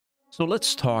So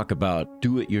let's talk about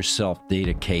do-it-yourself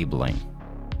data cabling.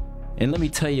 And let me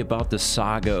tell you about the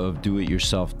saga of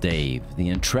do-it-yourself Dave, the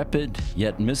intrepid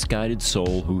yet misguided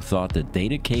soul who thought that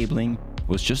data cabling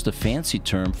was just a fancy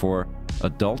term for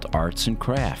adult arts and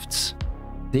crafts.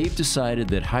 Dave decided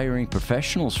that hiring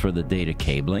professionals for the data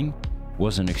cabling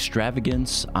was an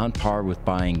extravagance on par with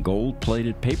buying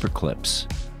gold-plated paper clips.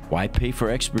 Why pay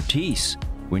for expertise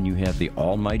when you have the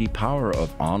almighty power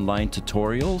of online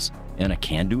tutorials and a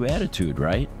can-do attitude,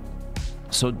 right?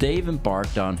 So Dave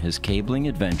embarked on his cabling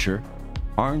adventure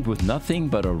armed with nothing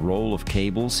but a roll of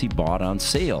cables he bought on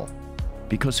sale.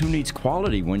 Because who needs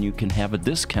quality when you can have a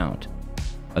discount?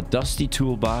 A dusty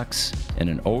toolbox and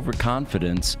an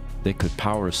overconfidence that could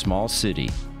power a small city.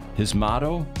 His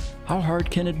motto? How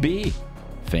hard can it be?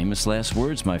 Famous last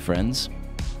words, my friends.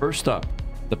 First up,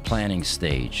 the planning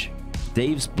stage.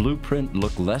 Dave's blueprint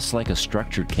looked less like a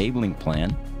structured cabling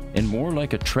plan and more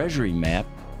like a treasury map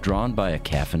drawn by a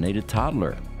caffeinated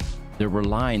toddler. There were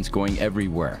lines going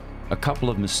everywhere, a couple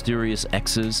of mysterious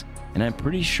X's, and I'm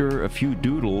pretty sure a few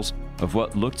doodles of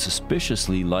what looked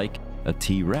suspiciously like a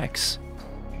T-Rex.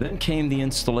 Then came the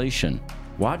installation.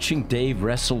 Watching Dave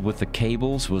wrestle with the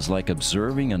cables was like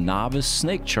observing a novice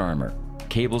snake charmer.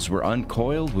 Cables were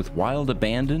uncoiled with wild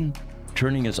abandon,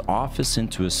 turning his office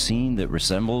into a scene that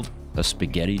resembled a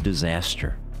spaghetti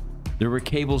disaster. There were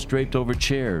cables draped over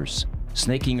chairs,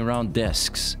 snaking around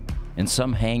desks, and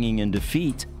some hanging in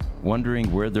defeat,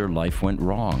 wondering where their life went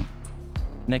wrong.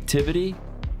 Connectivity?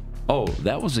 Oh,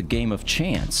 that was a game of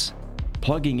chance.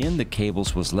 Plugging in the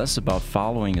cables was less about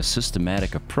following a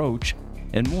systematic approach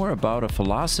and more about a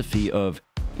philosophy of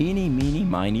eeny, meeny,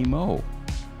 miny, mo.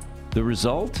 The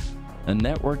result? A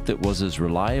network that was as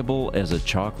reliable as a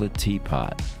chocolate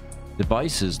teapot.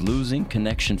 Devices losing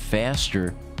connection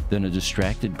faster than a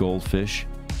distracted goldfish,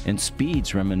 and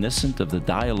speeds reminiscent of the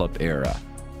dial-up era.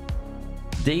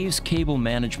 Dave's cable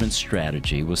management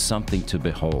strategy was something to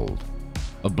behold.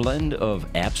 A blend of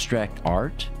abstract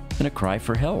art and a cry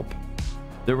for help.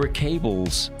 There were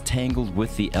cables tangled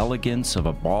with the elegance of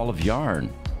a ball of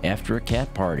yarn after a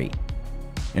cat party.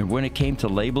 And when it came to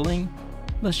labeling,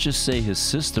 let's just say his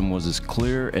system was as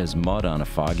clear as mud on a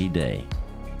foggy day.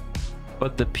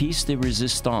 But the piece de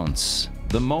resistance,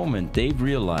 the moment Dave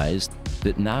realized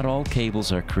that not all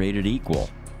cables are created equal.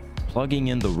 Plugging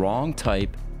in the wrong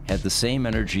type had the same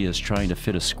energy as trying to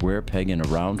fit a square peg in a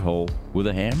round hole with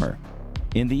a hammer.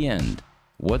 In the end,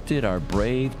 what did our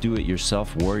brave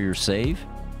do-it-yourself warrior save?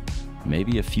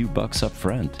 Maybe a few bucks up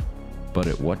front. But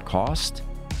at what cost?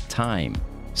 Time,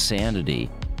 sanity,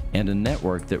 and a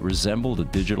network that resembled a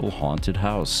digital haunted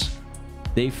house.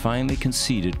 Dave finally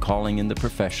conceded, calling in the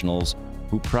professionals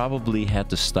who probably had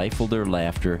to stifle their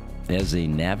laughter as they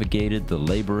navigated the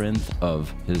labyrinth of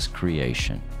his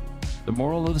creation. The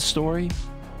moral of the story?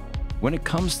 When it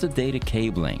comes to data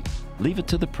cabling, leave it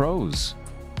to the pros.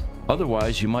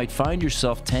 Otherwise, you might find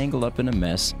yourself tangled up in a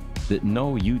mess that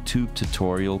no YouTube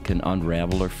tutorial can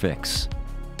unravel or fix.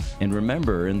 And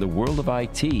remember, in the world of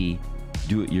IT,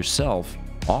 do it yourself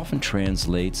often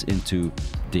translates into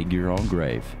dig your own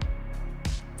grave.